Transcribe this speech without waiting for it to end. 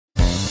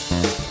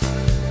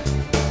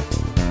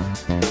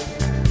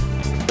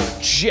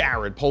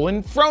Jared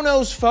Polin,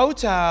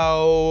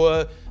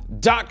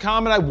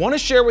 FroKnowsPhoto.com, and I want to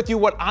share with you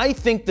what I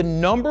think the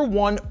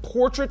 #1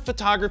 portrait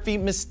photography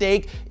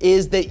mistake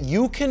is that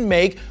you can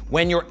make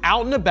when you're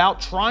out and about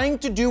trying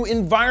to do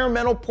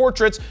environmental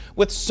portraits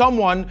with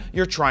someone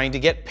you're trying to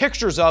get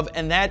pictures of,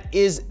 and that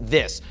is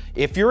this.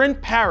 If you're in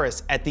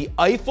Paris at the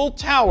Eiffel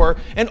Tower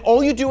and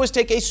all you do is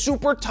take a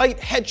super tight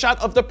headshot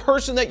of the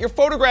person that you're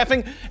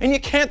photographing and you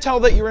can't tell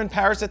that you're in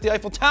Paris at the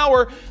Eiffel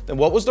Tower, then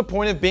what was the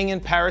point of being in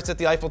Paris at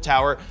the Eiffel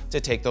Tower to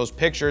take those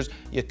pictures?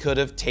 You could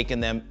have taken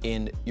them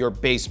in your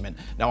basement.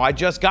 Now, I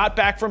just got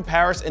back from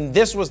Paris and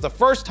this was the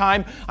first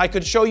time I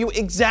could show you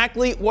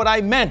exactly what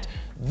I meant.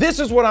 This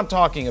is what I'm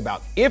talking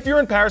about. If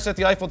you're in Paris at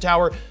the Eiffel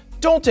Tower,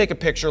 don't take a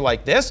picture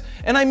like this.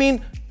 And I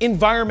mean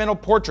environmental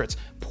portraits.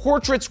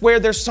 Portraits where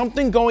there's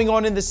something going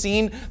on in the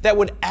scene that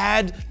would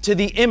add to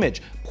the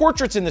image.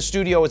 Portraits in the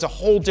studio is a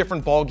whole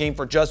different ballgame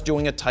for just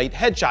doing a tight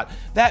headshot.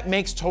 That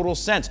makes total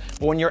sense.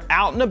 But when you're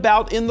out and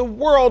about in the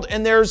world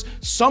and there's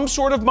some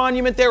sort of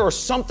monument there or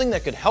something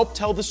that could help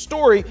tell the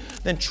story,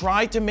 then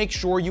try to make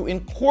sure you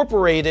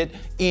incorporate it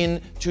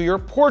into your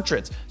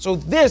portraits. So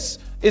this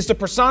is the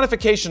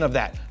personification of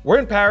that. We're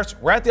in Paris,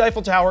 we're at the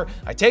Eiffel Tower,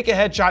 I take a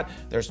headshot,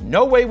 there's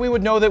no way we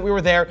would know that we were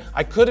there.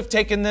 I could have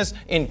taken this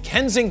in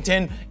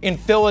Kensington, in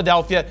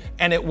Philadelphia,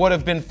 and it would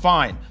have been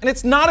fine. And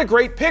it's not a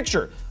great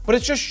picture, but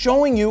it's just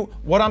showing you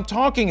what I'm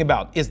talking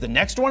about. Is the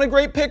next one a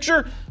great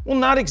picture? Well,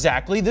 not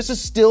exactly. This is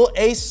still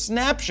a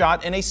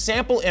snapshot and a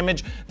sample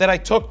image that I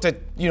took to,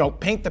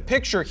 paint the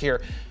picture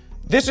here.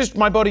 This is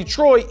my buddy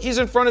Troy, he's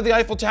in front of the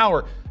Eiffel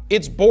Tower.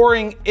 It's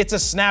boring, it's a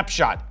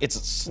snapshot. It's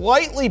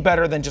slightly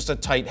better than just a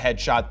tight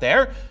headshot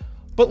there,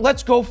 but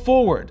let's go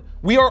forward.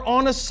 We are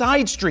on a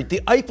side street. The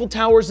Eiffel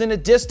Tower's in a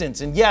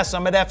distance, and yes,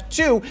 I'm at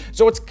f2,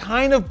 so it's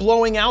kind of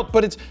blowing out,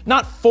 but it's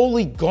not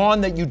fully gone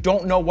that you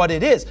don't know what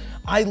it is.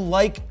 I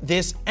like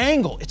this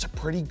angle. It's a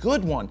pretty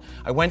good one.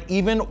 I went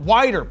even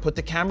wider, put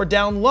the camera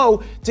down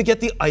low to get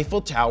the Eiffel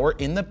Tower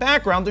in the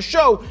background to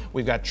show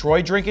we've got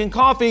Troy drinking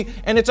coffee,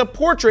 and it's a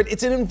portrait.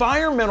 It's an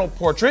environmental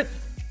portrait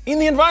in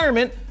the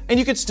environment, and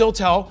you could still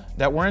tell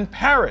that we're in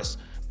Paris.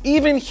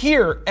 Even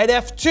here at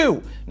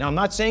f2. Now, I'm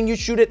not saying you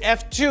shoot at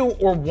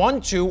f2 or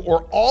 1.2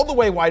 or all the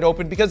way wide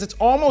open, because it's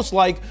almost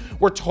like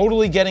we're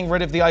totally getting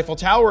rid of the Eiffel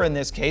Tower in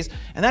this case,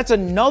 and that's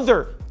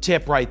another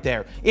tip right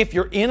there. If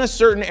you're in a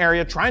certain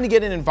area trying to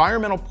get an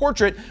environmental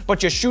portrait,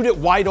 but you shoot it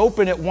wide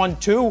open at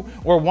 1.2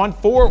 or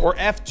 1.4 or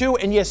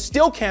f2 and you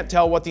still can't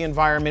tell what the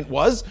environment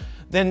was,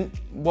 then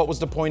what was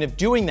the point of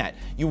doing that?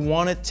 You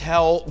want to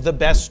tell the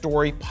best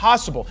story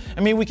possible. I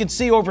mean, we can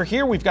see over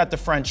here, we've got the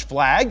French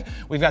flag,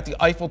 we've got the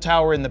Eiffel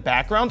Tower in the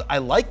background. I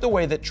like the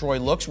way that Troy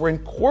looks. We're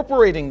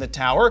incorporating the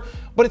tower,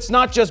 but it's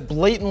not just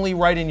blatantly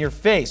right in your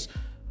face.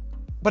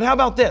 But how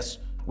about this?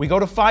 We go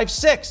to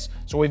 5.6.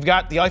 So we've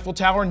got the Eiffel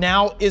Tower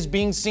now is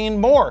being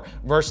seen more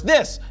versus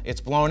this.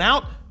 It's blown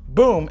out.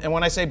 Boom, and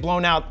when I say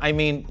blown out, I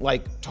mean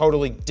like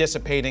totally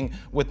dissipating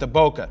with the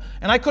bokeh.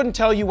 And I couldn't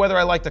tell you whether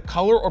I like the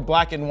color or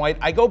black and white.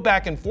 I go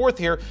back and forth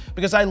here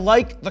because I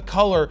like the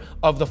color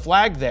of the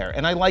flag there,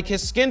 and I like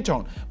his skin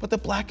tone. But the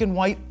black and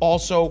white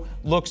also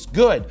looks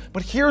good.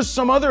 But here's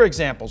some other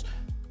examples.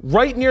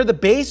 Right near the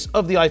base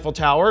of the Eiffel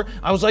Tower,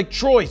 I was like,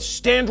 Troy,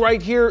 stand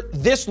right here.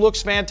 This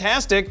looks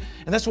fantastic.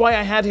 And that's why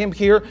I had him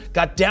here,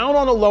 got down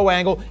on a low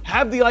angle,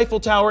 have the Eiffel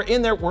Tower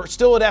in there. We're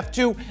still at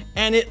f2,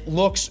 and it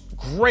looks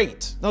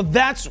great. Now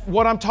that's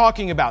what I'm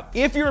talking about.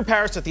 If you're in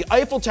Paris at the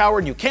Eiffel Tower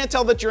and you can't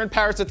tell that you're in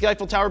Paris at the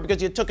Eiffel Tower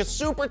because you took a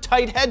super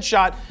tight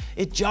headshot,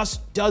 it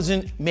just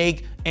doesn't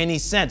make any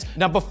sense.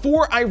 Now,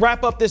 before I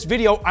wrap up this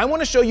video, I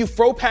want to show you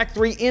FroPak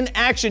 3 in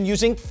action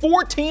using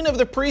 14 of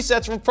the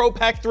presets from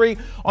FroPak 3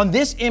 on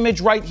this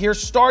image right here,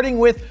 starting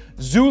with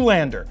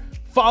Zoolander,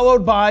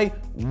 followed by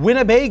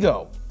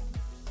Winnebago,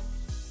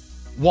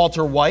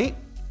 Walter White,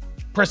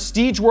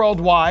 Prestige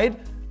Worldwide,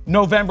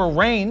 November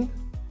Rain,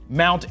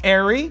 Mount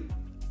Airy,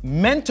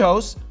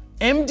 Mentos,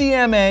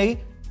 MDMA,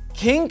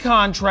 King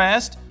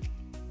Contrast,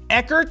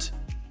 Eckert,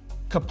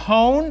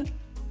 Capone,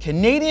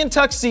 Canadian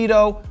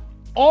Tuxedo,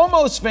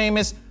 Almost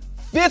Famous,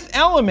 Fifth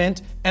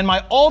Element, and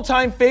my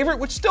all-time favorite,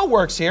 which still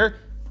works here,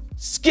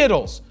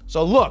 Skittles.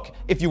 So look,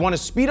 if you want to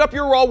speed up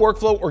your raw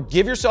workflow or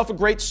give yourself a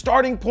great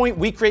starting point,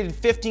 we created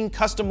 15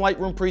 custom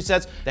Lightroom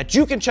presets that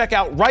you can check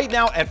out right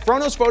now at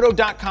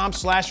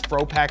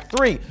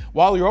FroKnowsPhoto.com/FroPak3.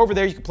 While you're over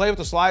there, you can play with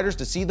the sliders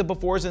to see the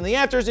befores and the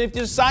afters. And if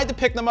you decide to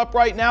pick them up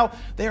right now,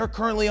 they are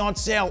currently on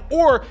sale.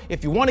 Or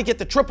if you want to get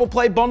the triple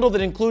play bundle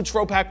that includes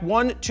FroPak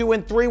 1, 2,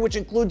 and 3, which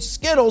includes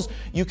Skittles,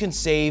 you can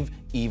save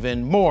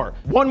even more.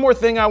 One more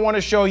thing I want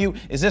to show you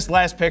is this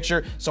last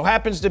picture. So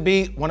happens to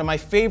be one of my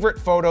favorite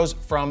photos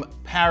from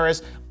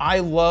Paris. I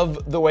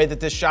love the way that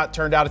this shot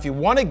turned out. If you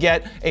want to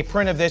get a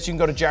print of this, you can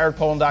go to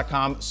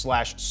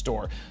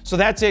jaredpolin.com/store. So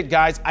that's it,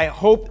 guys. I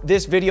hope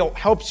this video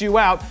helps you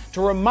out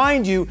to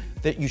remind you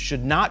that you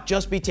should not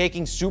just be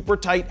taking super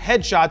tight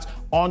headshots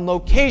on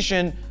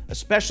location,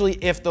 especially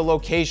if the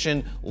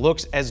location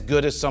looks as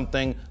good as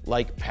something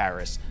like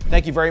Paris.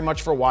 Thank you very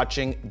much for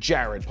watching.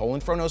 Jared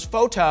Polin,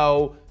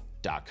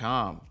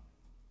 FroKnowsPhoto.com.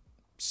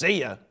 See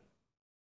ya.